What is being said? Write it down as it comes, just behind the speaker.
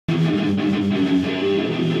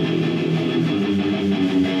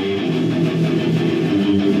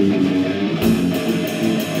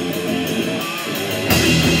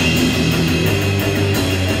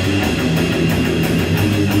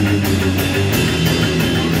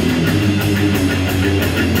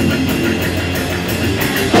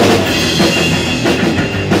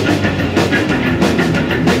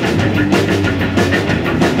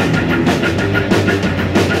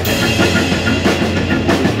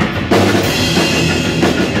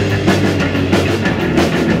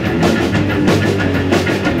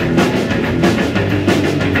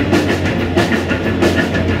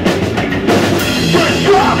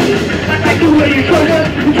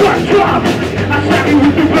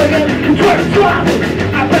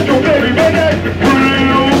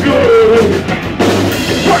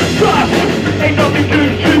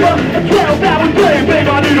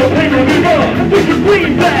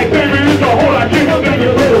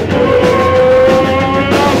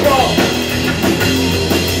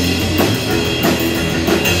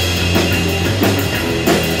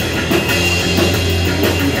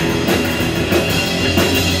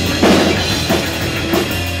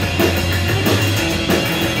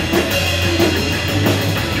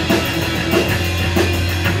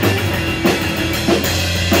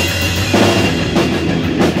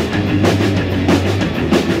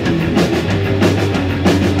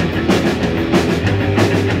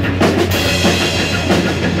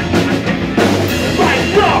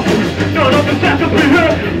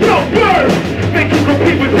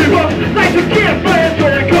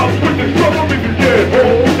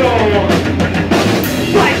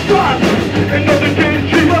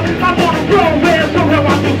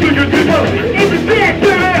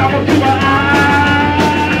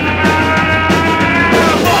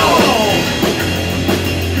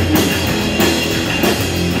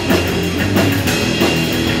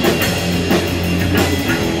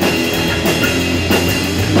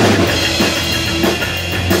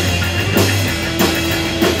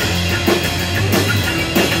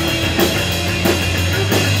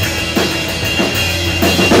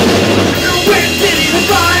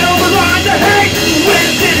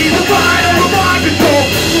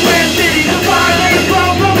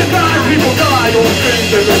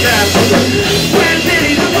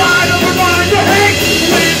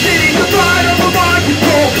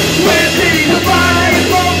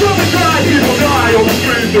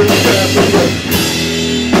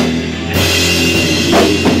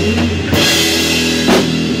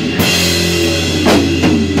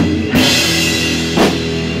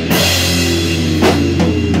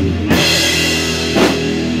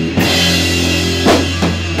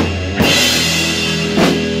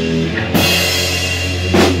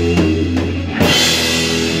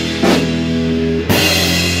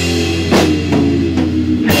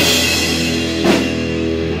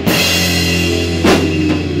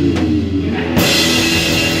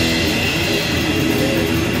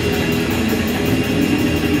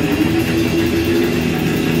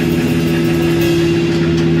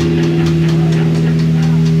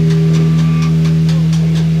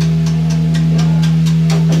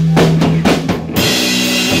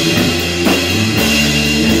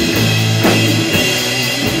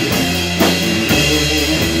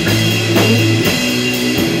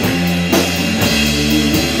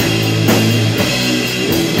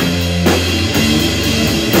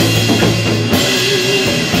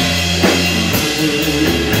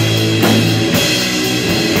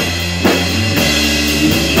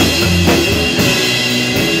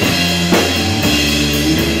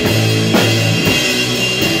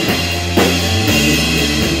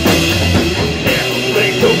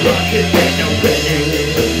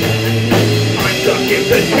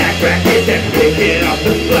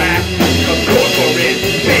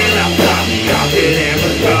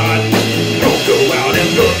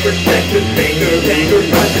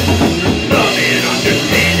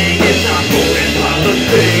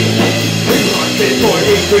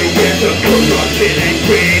The corruption and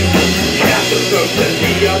greed. Capital vote to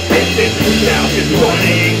the abyss in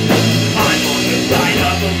 2020. I'm on the side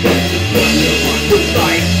of a business, but the one who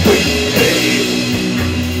fight we save.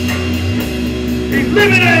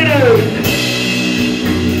 Eliminated!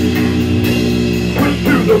 Push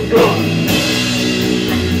through the blood.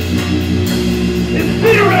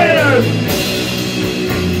 Incinerators!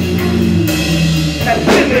 And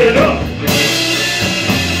send it up!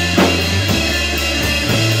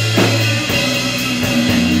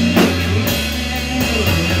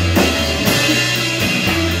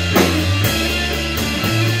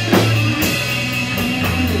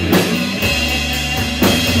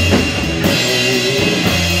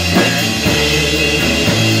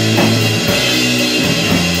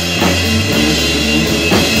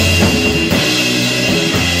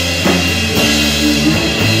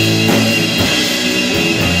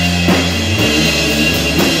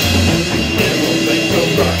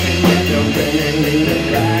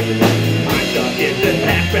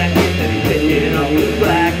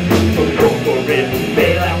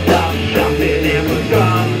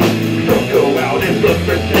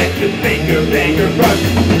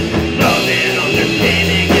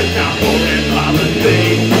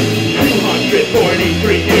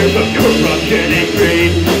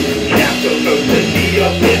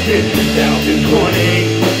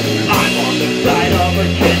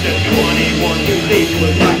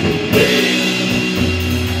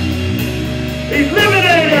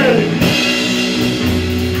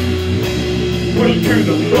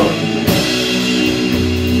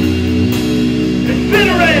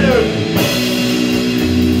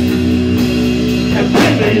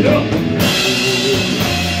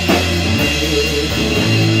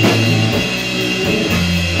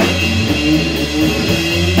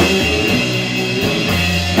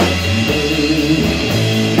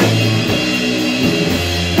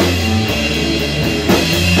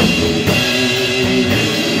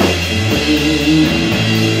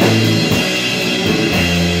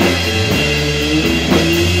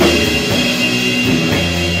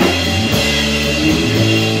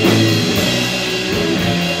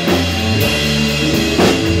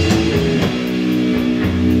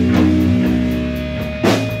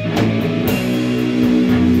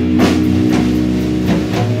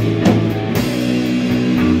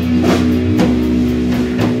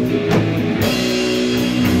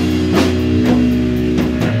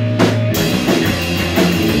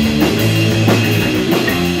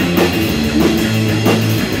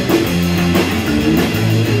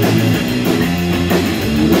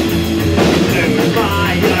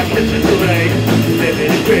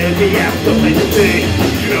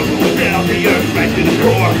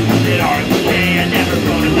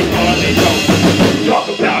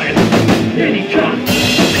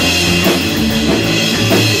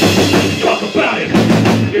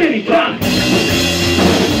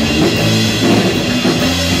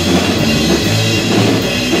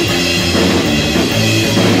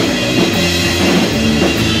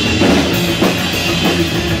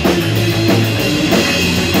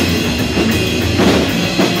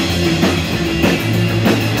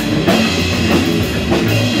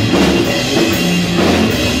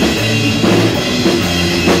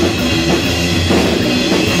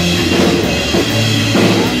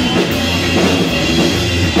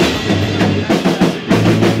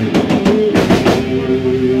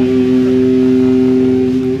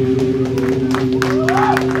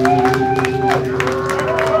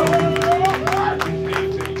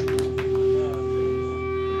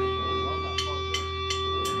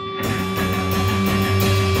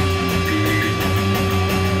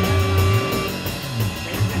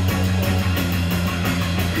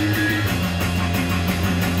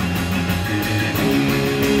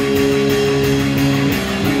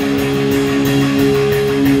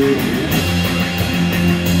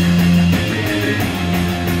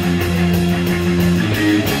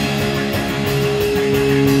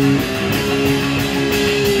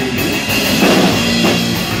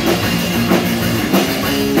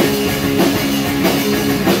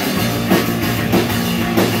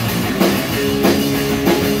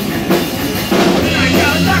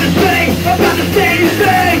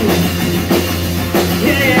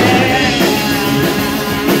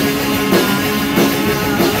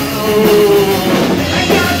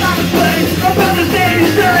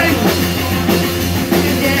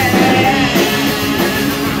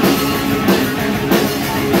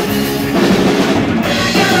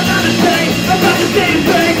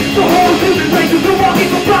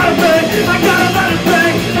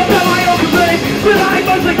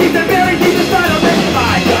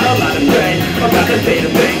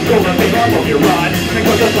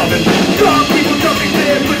 Some people don't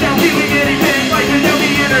exist without feeling anything. Like without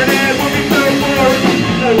the internet would be so boring.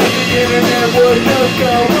 I wish the internet would just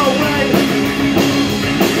go away.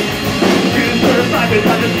 Use certified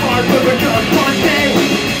behind the smartphone for just one day.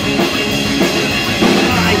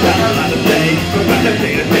 I got a lot to say about the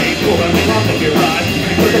day-to-day pulling off of your eyes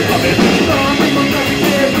for the puppet. Some people don't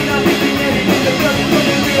exist without feeling anything. The person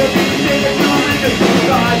doesn't real these days.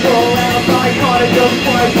 I roll out my car and just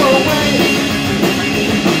wipe away.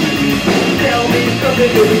 Tell me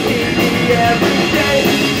something to keep me every day.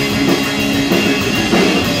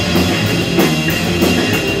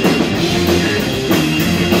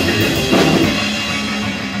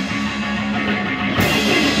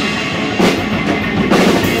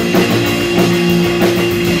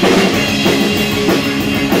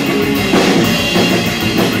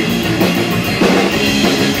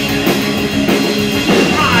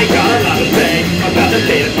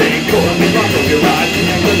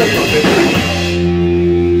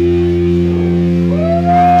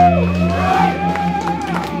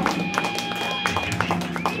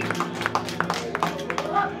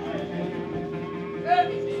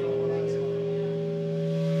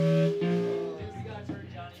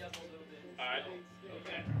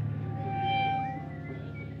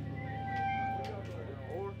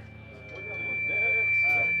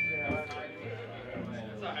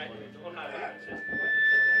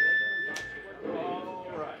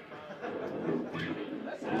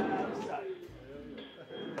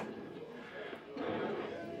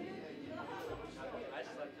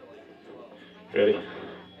 Ready?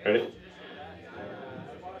 Ready?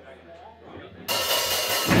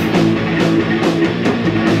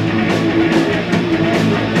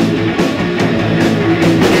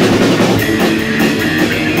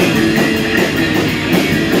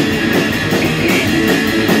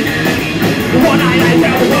 One night I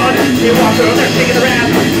found a run. You walked over there taking a rap.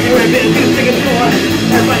 You ain't been too sick of score.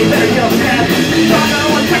 Everybody better yell fast.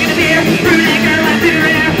 Shotgun, 1 second of beer. Brewed anchor, left in your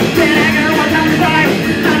air. Dead anchor, 1 time to survive.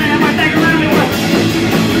 None of them are thinking around me what.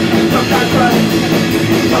 Sometimes trust.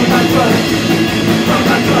 Sometimes trust.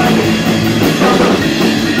 Sometimes trust.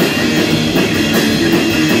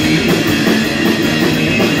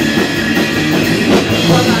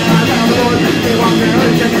 One night I found the Lord. You walked over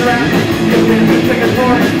there taking a rap. You ain't been too sick of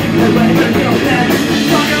score. Everybody better yell fast.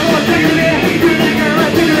 Shotgun, 1 second of beer. Brewed anchor,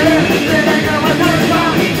 left in your air. Dead anchor, 1 time to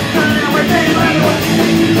survive. None of them are thinking around me what.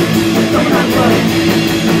 Sometimes trust.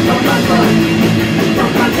 Sometimes trust.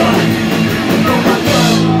 Sometimes trust. Sometimes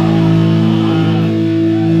trust.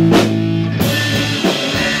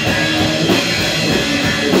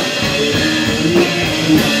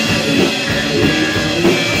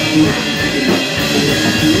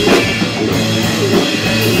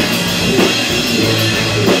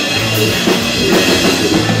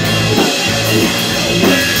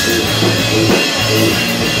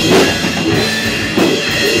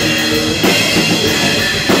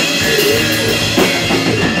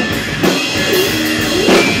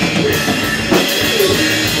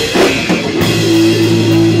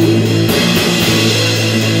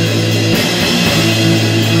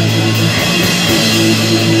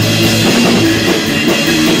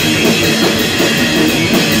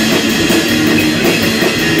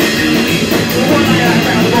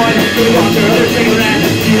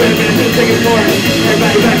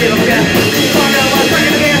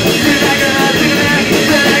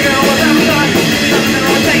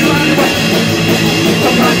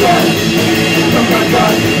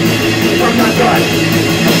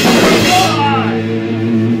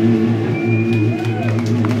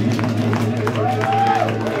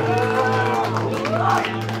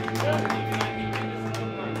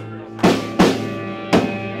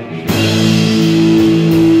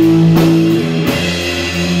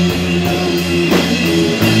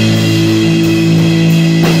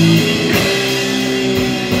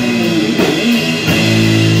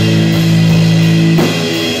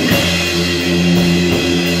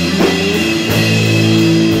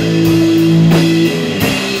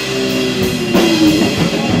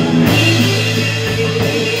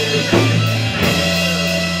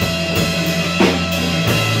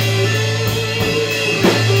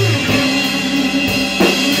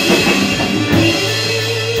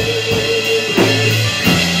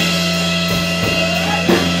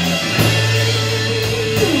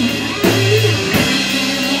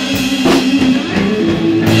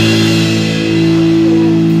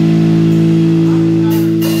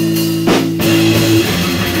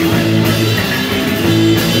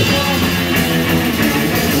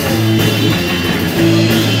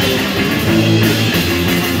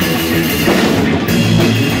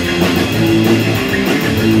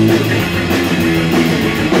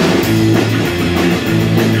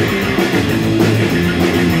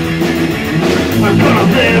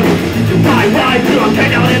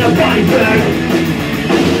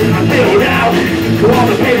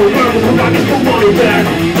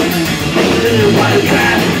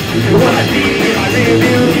 trash. And what I see in my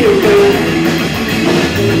rear view mirror.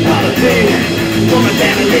 Policy, for my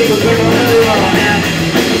family, was where I'm at.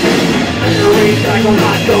 Recycle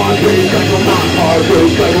my thoughts, recycle my heart,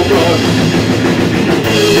 recycle blood.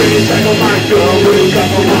 Recycle my girl,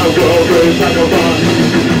 recycle my girl, recycle blood.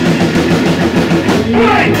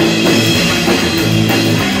 Right!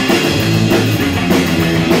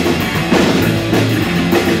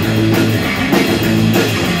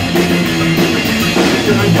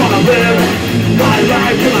 I'm gonna live my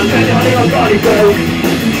life till I'm dead, honey, my body goes.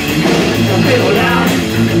 I'm feeling down,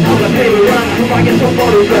 on the paper run, I hope I get some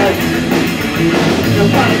photos back. I'm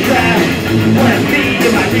kind of trash, what I see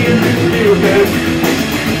in my rear view mirror.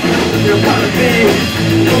 I'm kind of big,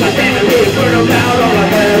 for my family, burn them out all I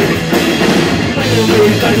have.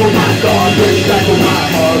 Recycle my thoughts, recycle my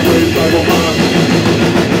heart, recycle my.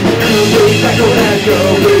 Recycle that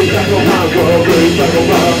girl, recycle my world, recycle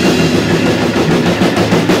my.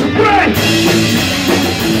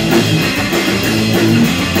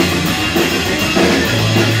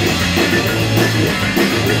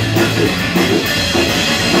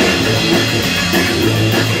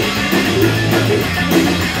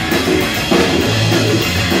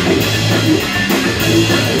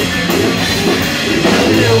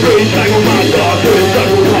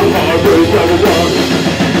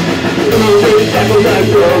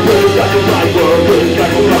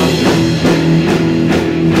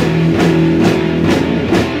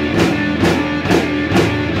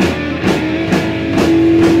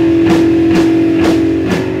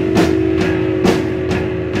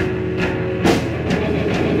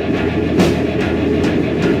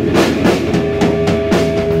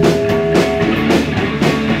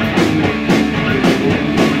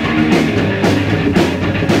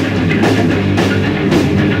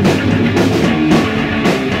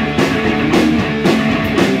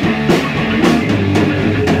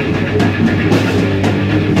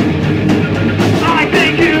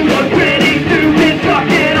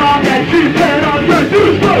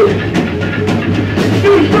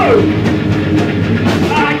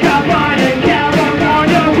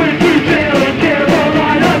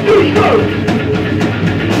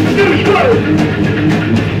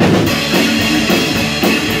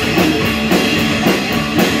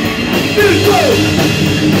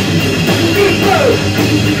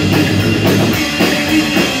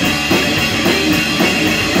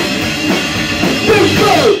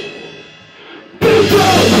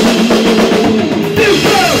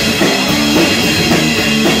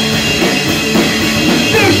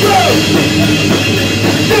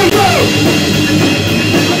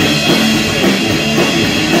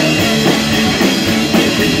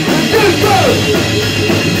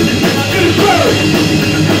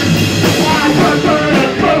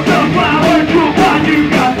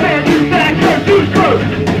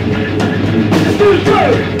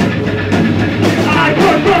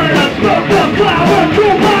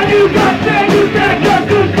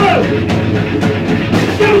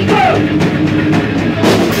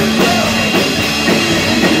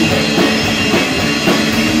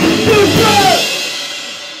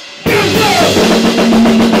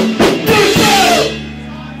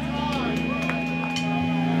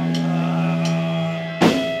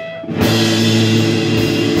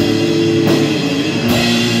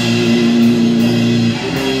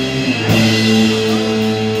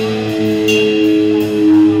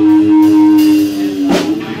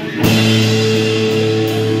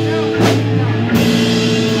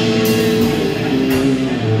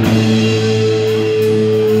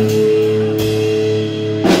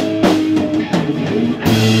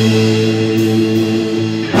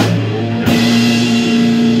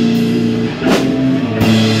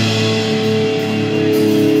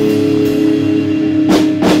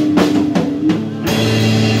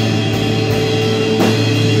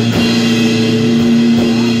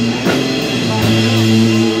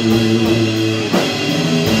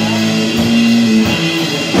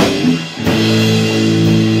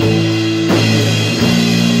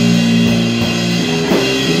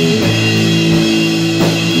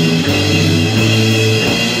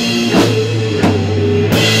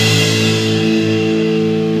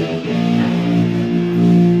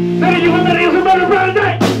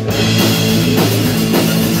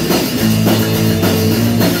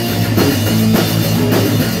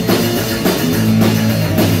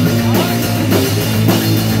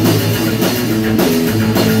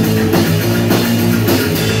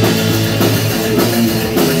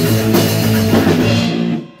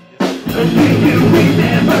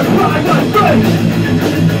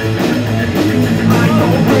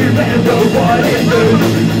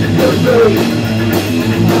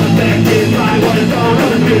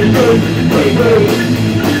 blue.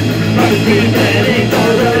 Like a dream that ain't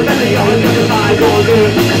gonna run, but they always got the mind on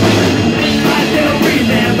good. I still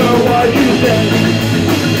remember what you said.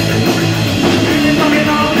 And you're talking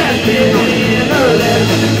all that shit on the internet.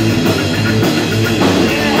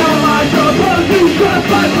 How am I supposed to trust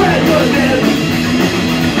my prejudice?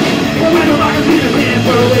 Well, when am I gonna see the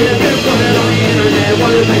camper with a new comment on the internet?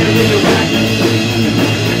 What is I gonna do to back?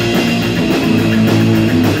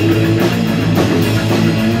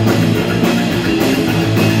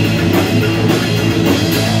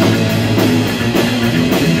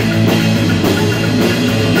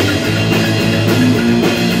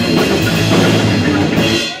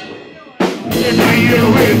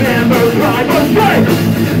 Remember I was right.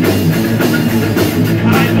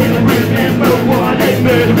 I still remember what it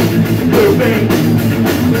meant to me.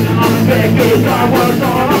 I'm begging, I was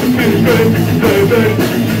on Tuesday, baby.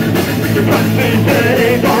 The country said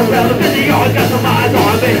it's all relevant, you always got some eyes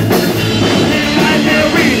on me. I still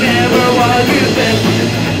remember what you said.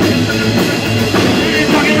 You're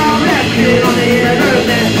talking all that shit on the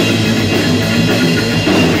internet.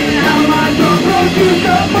 How am I supposed to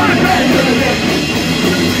show my prejudice?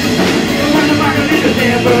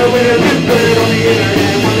 But we're just put it on the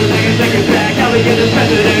internet. One of the things take it back. How we get this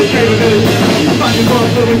president true. Fucking boss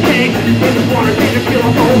moving king. We just wanna see the feel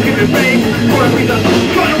of the whole human being. For a reason,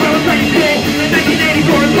 trying to run a second day. In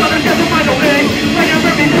 1984, his brother got the Michael Bay. Like I'm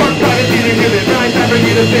from these short privacy to human rights. Time for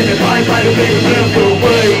you to finish life by the way to live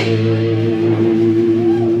away.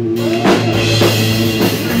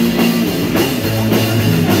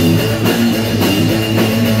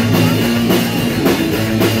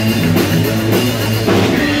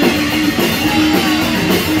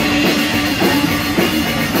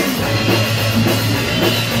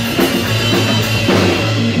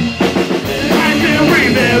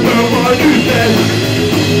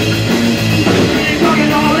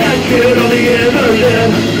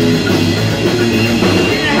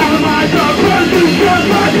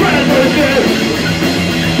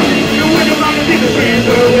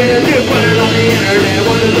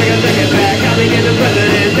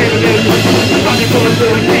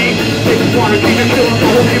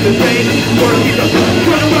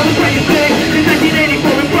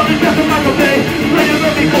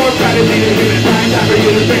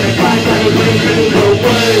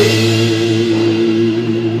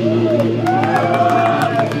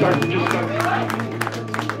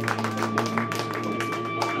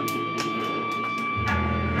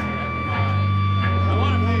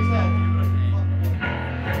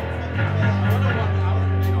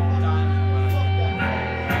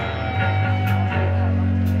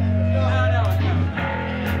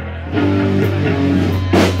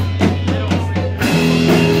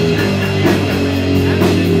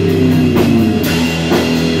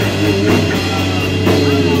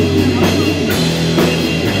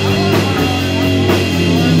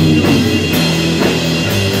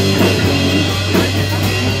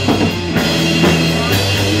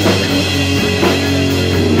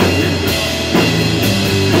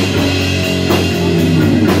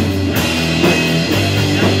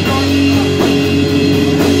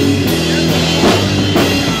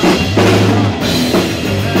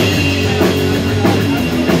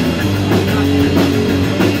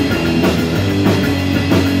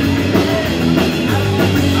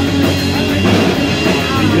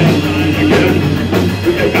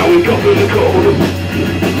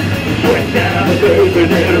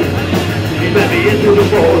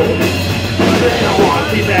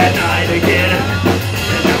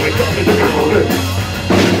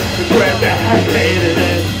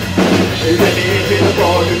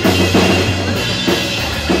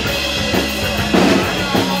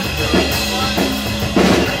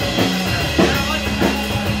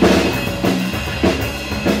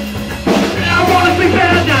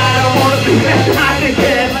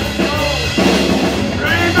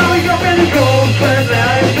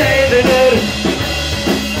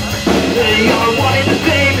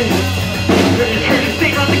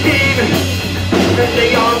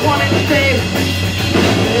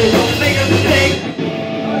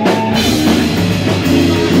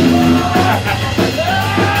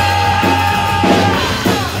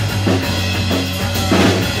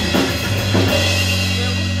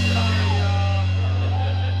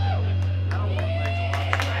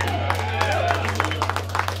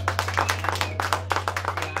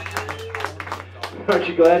 Aren't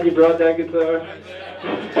you glad you brought that guitar?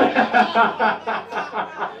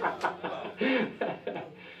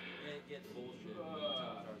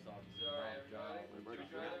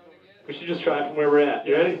 We should just try it from where we're at.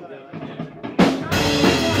 You ready?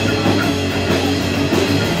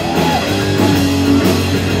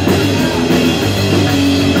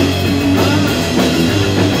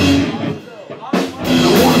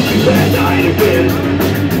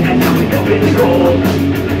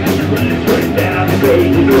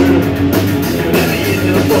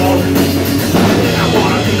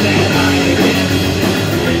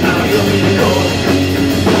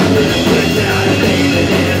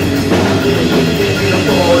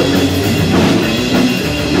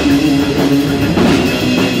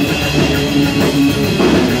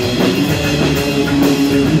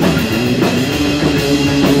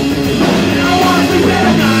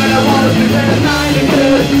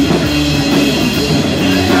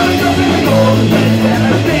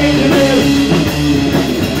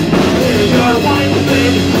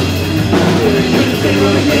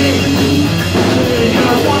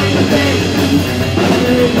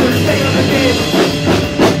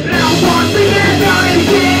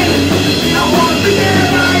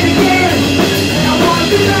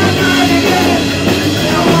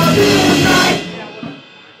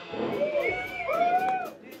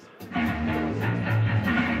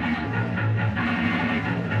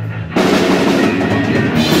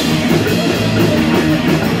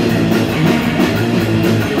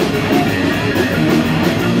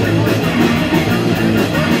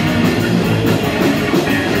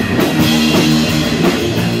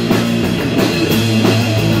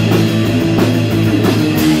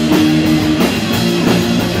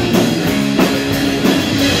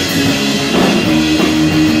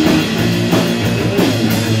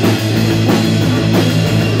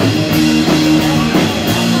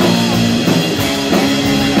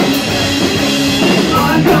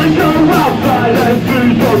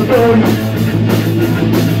 on stone.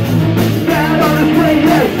 Bad on his way,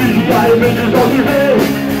 yes, CGI images on your head.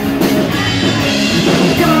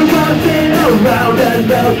 Guns are staying around and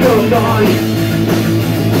they'll kill noise.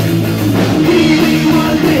 TV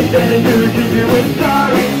was intended to keep you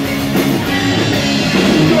inside.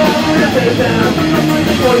 Go on the face down, bring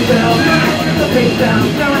the voice down, the face down,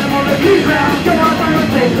 go out on the key ground, go out on the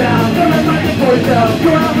face down, go out on the voice down,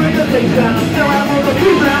 go out with the face down, go out on the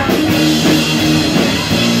key ground.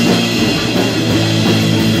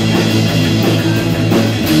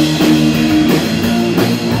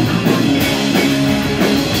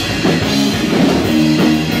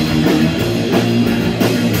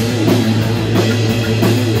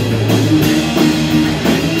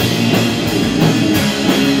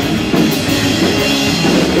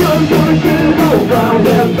 Around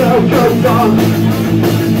and felt just on.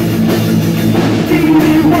 TV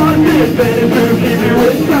was invented to keep you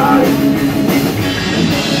inside.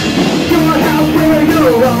 Your house where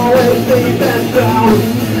you're always safe and sound.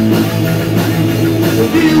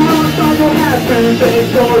 You don't have to think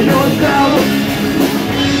for yourself.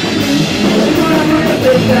 You're not going to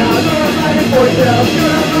take down, you're not going to voice out, you're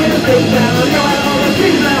not going to take down, you're not going to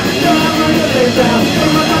keep down, you're not going to take down,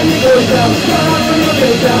 you're not going to voice out, you're not going to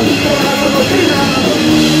take down, you're not going to keep down.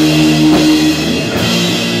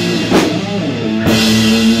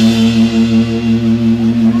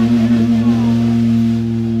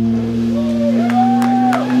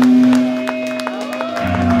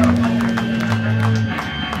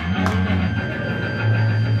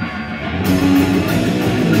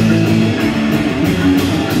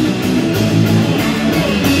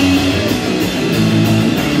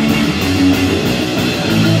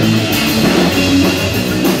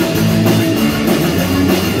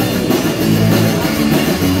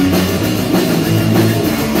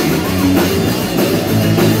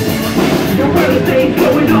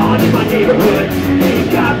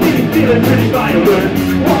 Pretty violent.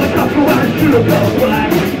 All the cops go out and shoot up all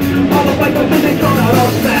black. All the white folks they come out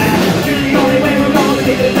all sad. You're the only way we're gonna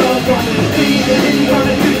get it done from the scene. And you're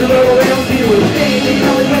gonna choose the little way on deal with pain. The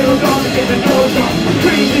only way we're gonna get the clothes off the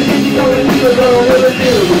trees. And you're gonna do the little with a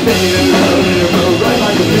deal with pain. And the little right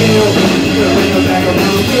like a nail. You're gonna bring them back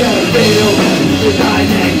around, see how it fail. You're tied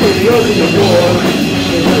next to the open door.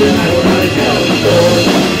 And the night we're gonna tell the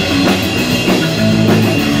story.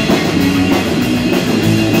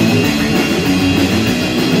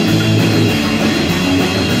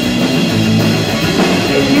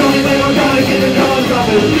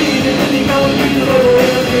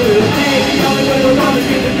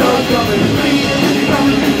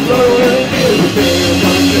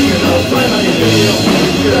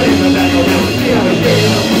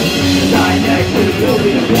 Die next to the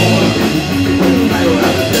building floor. I don't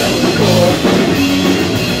have to tell the score.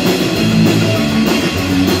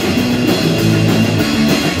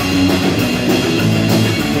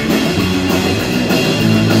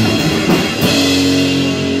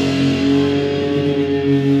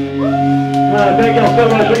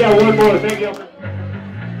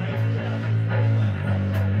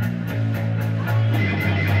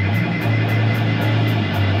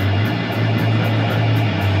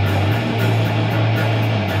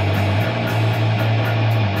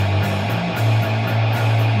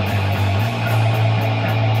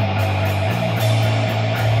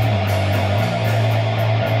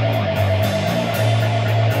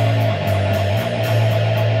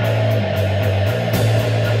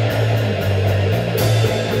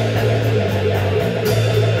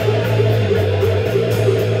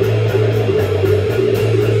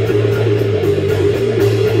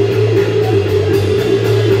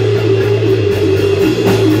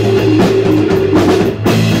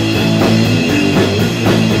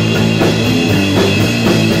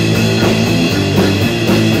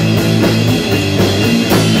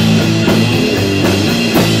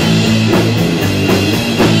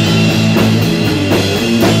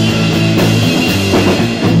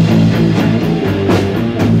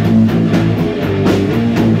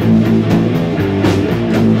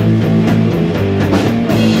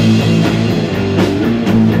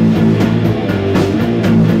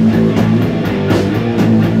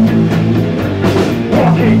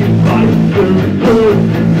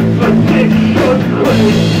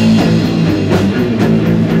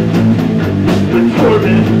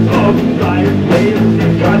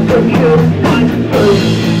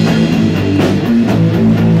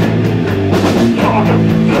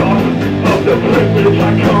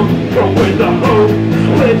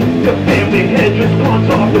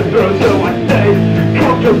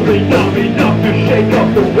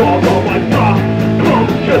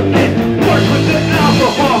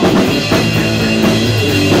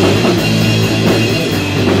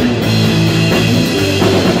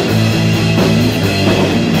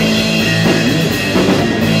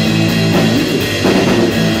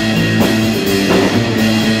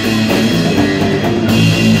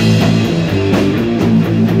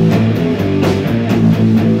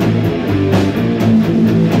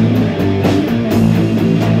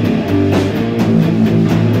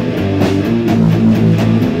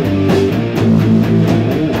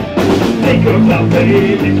 think about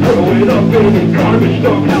babies growing up in a garbage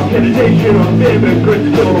dump. How can a nation of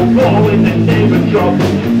immigrants build a wall in the name of Trump?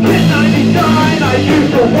 In 99 I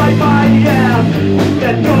used to wipe my ass.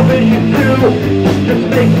 That television too just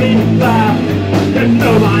makes me laugh. There's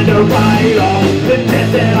no line to write off the debt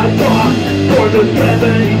that I bought for the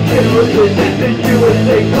 70 children at the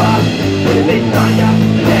USA class. When they signed up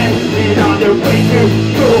and on their way to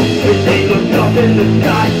school, when they looked up in the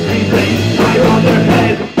sky, they raised fire on their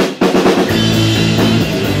heads.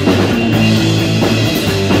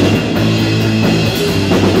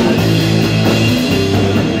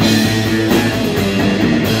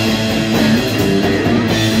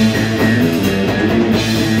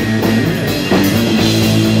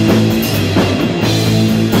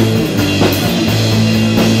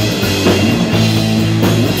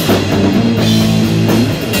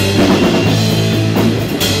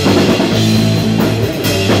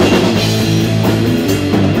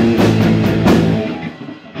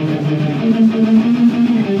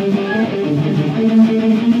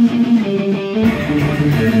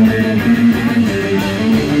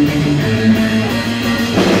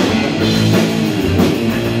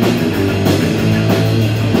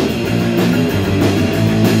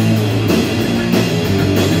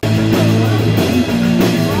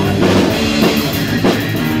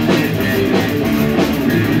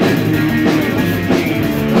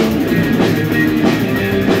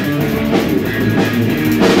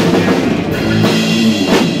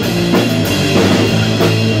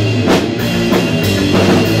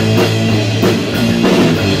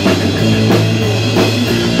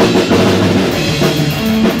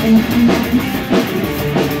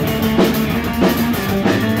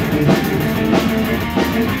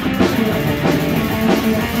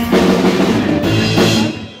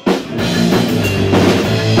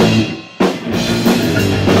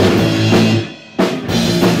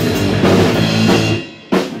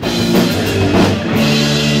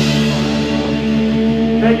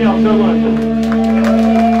 Thank you all so much.